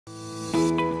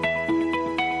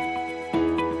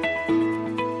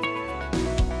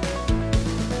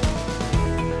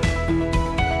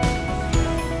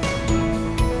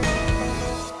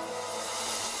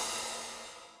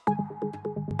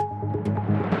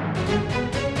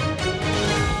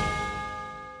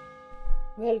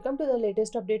Welcome to the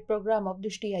latest update program of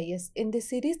Drishti IAS. In this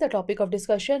series, the topic of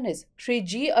discussion is Shri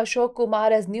G. Asok Kumar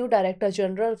as new Director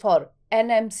General for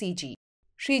NMCG.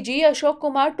 Shri G. Asok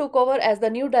Kumar took over as the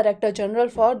new Director General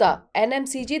for the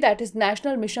NMCG, that is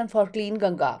National Mission for Clean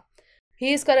Ganga.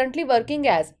 He is currently working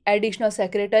as Additional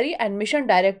Secretary and Mission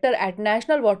Director at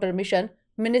National Water Mission,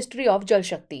 Ministry of Jal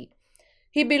Shakti.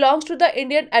 He belongs to the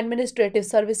Indian Administrative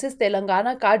Services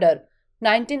Telangana Cadre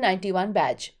 1991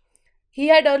 batch. He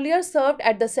had earlier served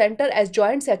at the centre as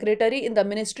Joint Secretary in the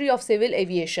Ministry of Civil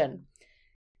Aviation.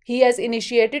 He has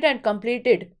initiated and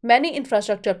completed many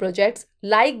infrastructure projects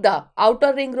like the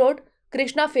Outer Ring Road,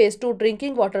 Krishna Phase 2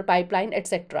 drinking water pipeline,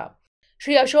 etc.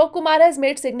 Shri Asok Kumar has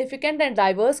made significant and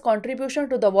diverse contribution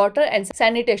to the water and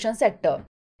sanitation sector.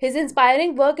 His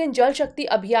inspiring work in Jal Shakti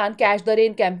Abhiyan Catch the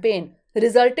Rain campaign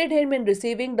resulted him in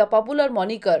receiving the popular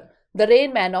moniker the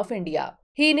Rain Man of India.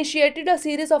 He initiated a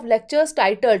series of lectures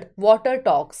titled Water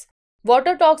Talks.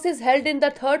 Water Talks is held in the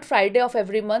third Friday of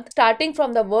every month starting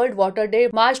from the World Water Day,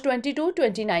 March 22,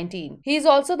 2019. He is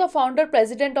also the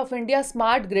founder-president of India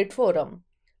Smart Grid Forum.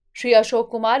 Shri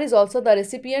Asok Kumar is also the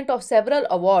recipient of several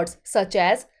awards such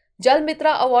as Jal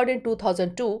Mitra Award in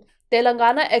 2002,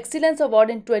 Telangana Excellence Award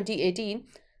in 2018,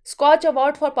 Scotch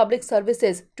Award for Public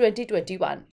Services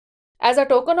 2021. As a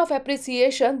token of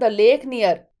appreciation, the lake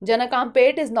near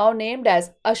Janakampet is now named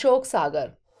as Ashok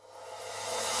Sagar.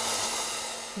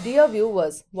 Dear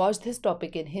viewers, watch this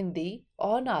topic in Hindi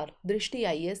on our Drishti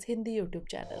IAS Hindi YouTube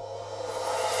channel.